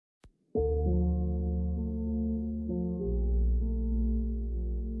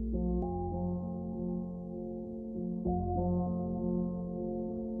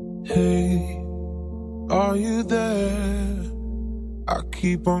Hey, are you there? I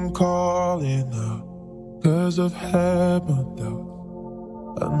keep on calling out 'cause I've had my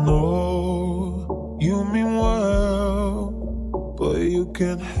doubts. I know you mean well, but you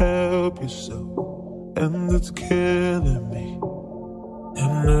can't help yourself, and it's killing me.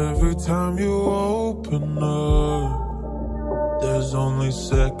 And every time you open up, there's only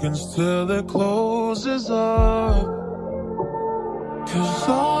seconds till it closes up. 'Cause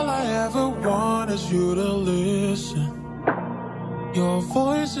all I ever want is you to listen. Your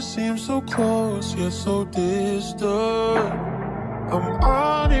voice just seems so close, yet so distant. I'm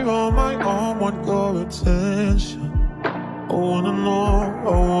on here on my own, want your attention. I wanna know,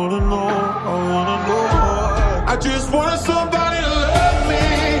 I wanna know, I wanna know. I just want somebody to love me,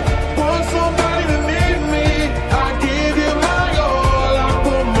 want somebody to need me. I give you my all, I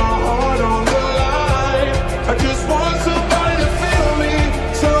put my heart on the line. I just want somebody to feel me,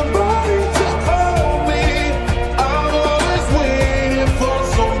 somebody to hold me. I'm always waiting for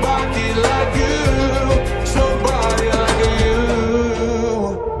somebody like you, somebody like you.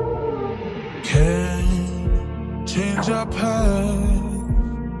 Can't change our path,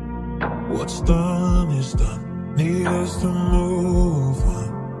 what's done is done, need us to move on.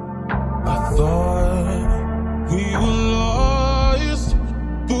 I thought we were lost,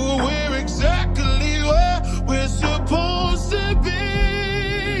 but we're exactly where we're supposed to be.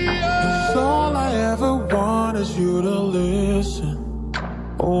 'Cause all I ever want is you to listen.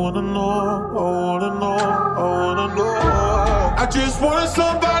 I wanna know, I wanna know, I wanna know. I just want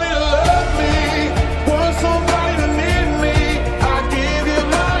somebody to love me, want somebody to need me. I give you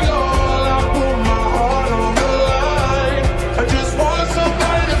my all, I put my heart on the line. I just want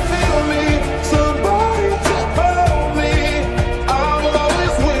somebody to feel me, somebody to hold me. I'm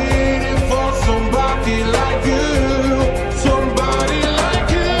always waiting for somebody like you, somebody like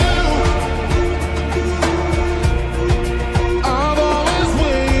you. I'm always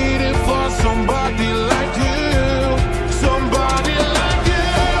waiting for somebody like you, somebody like you.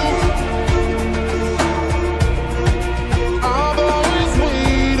 I'm always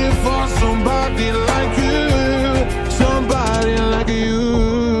waiting for somebody like you, somebody like you.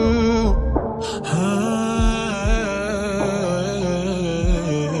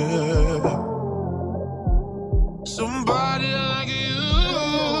 Somebody like you.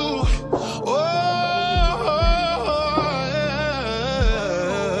 Oh,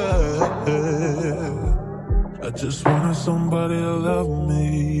 I just wanted somebody to love me.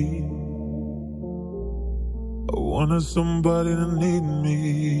 I wanted somebody to need me.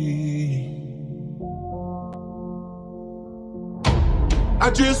 I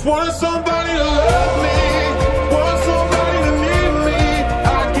just wanted somebody to love me.